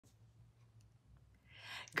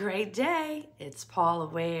Great day. It's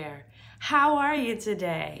pware. How are you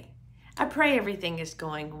today? I pray everything is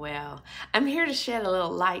going well. I'm here to shed a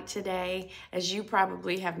little light today. As you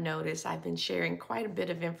probably have noticed, I've been sharing quite a bit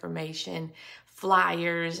of information,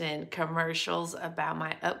 flyers and commercials about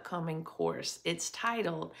my upcoming course. It's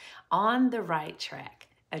titled On the Right Track,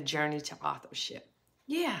 A Journey to Authorship.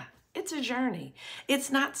 Yeah, it's a journey. It's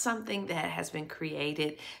not something that has been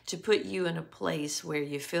created to put you in a place where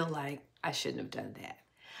you feel like, I shouldn't have done that.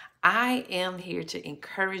 I am here to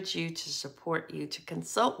encourage you, to support you, to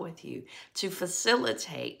consult with you, to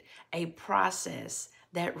facilitate a process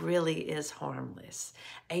that really is harmless,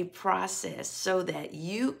 a process so that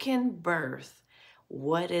you can birth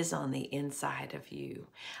what is on the inside of you.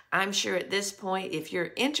 I'm sure at this point, if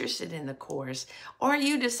you're interested in the course or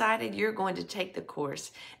you decided you're going to take the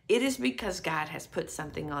course, it is because God has put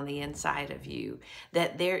something on the inside of you,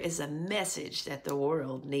 that there is a message that the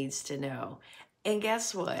world needs to know. And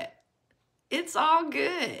guess what? It's all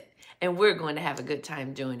good. And we're going to have a good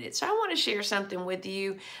time doing it. So I want to share something with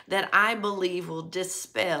you that I believe will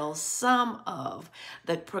dispel some of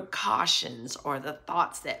the precautions or the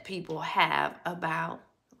thoughts that people have about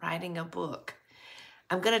writing a book.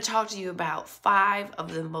 I'm going to talk to you about 5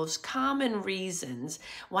 of the most common reasons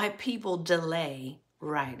why people delay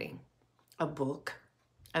writing a book,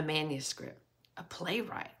 a manuscript, a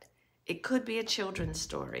playwright. It could be a children's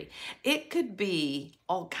story. It could be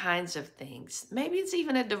all kinds of things. Maybe it's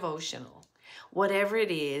even a devotional. Whatever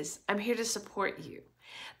it is, I'm here to support you.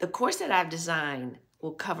 The course that I've designed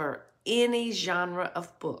will cover any genre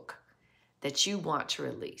of book that you want to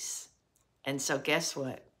release. And so guess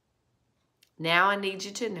what? Now I need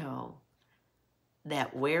you to know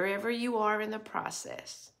that wherever you are in the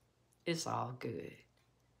process, it's all good.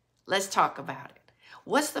 Let's talk about it.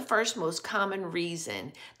 What's the first most common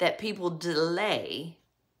reason that people delay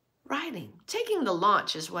writing? Taking the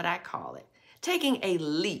launch is what I call it. Taking a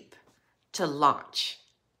leap to launch.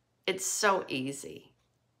 It's so easy.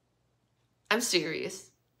 I'm serious.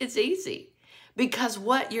 It's easy. Because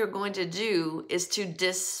what you're going to do is to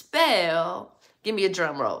dispel, give me a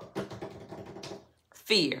drum roll,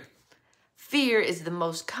 fear. Fear is the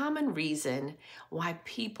most common reason why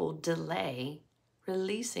people delay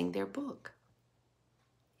releasing their book.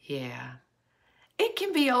 Yeah, it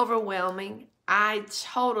can be overwhelming. I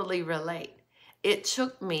totally relate. It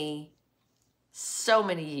took me so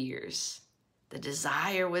many years. The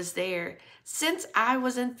desire was there since I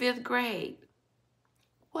was in 5th grade.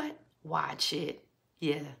 What? Watch it.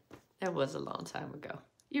 Yeah, that was a long time ago.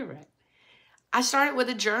 You're right. I started with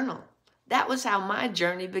a journal. That was how my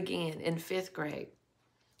journey began in 5th grade.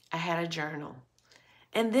 I had a journal.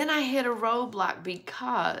 And then I hit a roadblock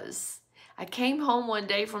because I came home one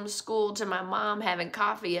day from school to my mom having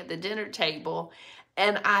coffee at the dinner table,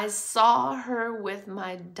 and I saw her with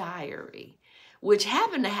my diary, which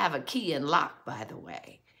happened to have a key and lock, by the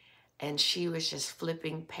way. And she was just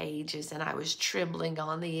flipping pages, and I was trembling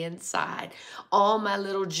on the inside. All my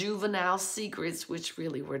little juvenile secrets, which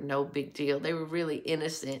really were no big deal. They were really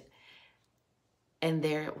innocent. And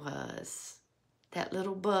there it was. That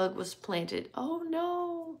little bug was planted. Oh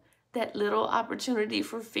no. That little opportunity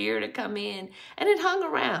for fear to come in, and it hung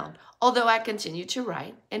around, although I continued to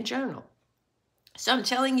write and journal. So I'm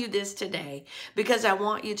telling you this today because I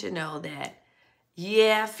want you to know that,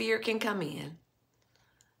 yeah, fear can come in.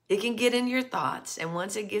 It can get in your thoughts, and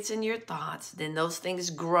once it gets in your thoughts, then those things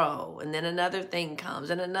grow, and then another thing comes,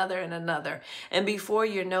 and another, and before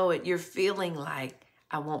you know it, you're feeling like,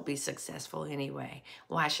 I won't be successful anyway.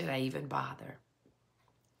 Why should I even bother?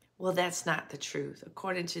 Well, that's not the truth.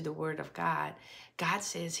 According to the word of God, God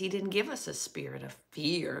says he didn't give us a spirit of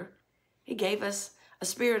fear. He gave us a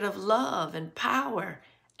spirit of love and power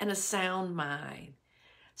and a sound mind.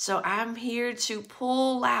 So I'm here to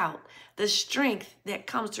pull out the strength that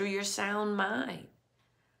comes through your sound mind,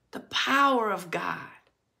 the power of God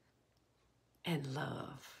and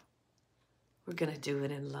love. We're going to do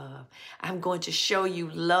it in love. I'm going to show you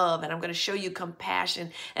love, and I'm going to show you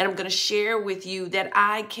compassion, and I'm going to share with you that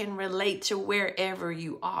I can relate to wherever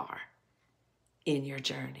you are in your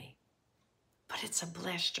journey. But it's a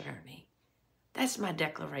blessed journey. That's my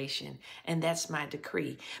declaration, and that's my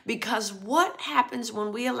decree. Because what happens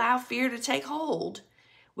when we allow fear to take hold?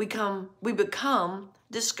 We become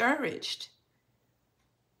discouraged,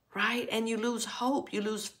 right? And you lose hope, you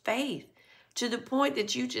lose faith, to the point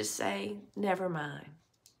that you just say, never mind.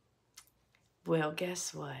 Well,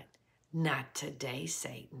 guess what? Not today,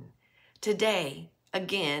 Satan. Today,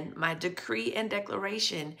 again, my decree and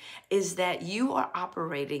declaration is that you are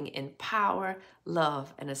operating in power,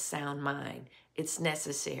 love, and a sound mind. It's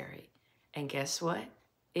necessary. And guess what?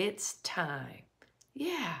 It's time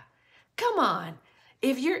Yeah. Come on.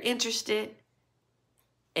 If you're interested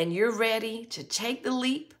and you're ready to take the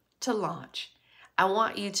leap to launch, I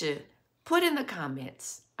want you to put in the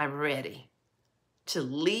comments, I'm ready to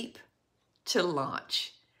leap to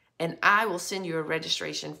launch. And I will send you a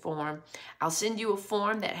registration form. I'll send you a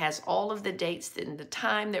form that has all of the dates and the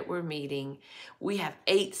time that we're meeting. We have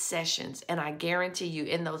 8 sessions, and I guarantee you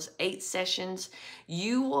in those 8 sessions,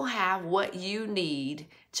 you will have what you need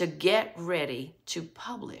to get ready to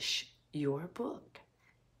publish your book.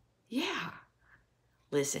 Yeah.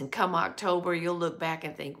 Listen, come October, you'll look back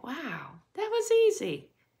and think, wow, that was easy.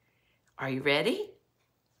 Are you ready?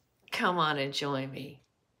 Come on and join me.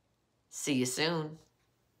 See you soon.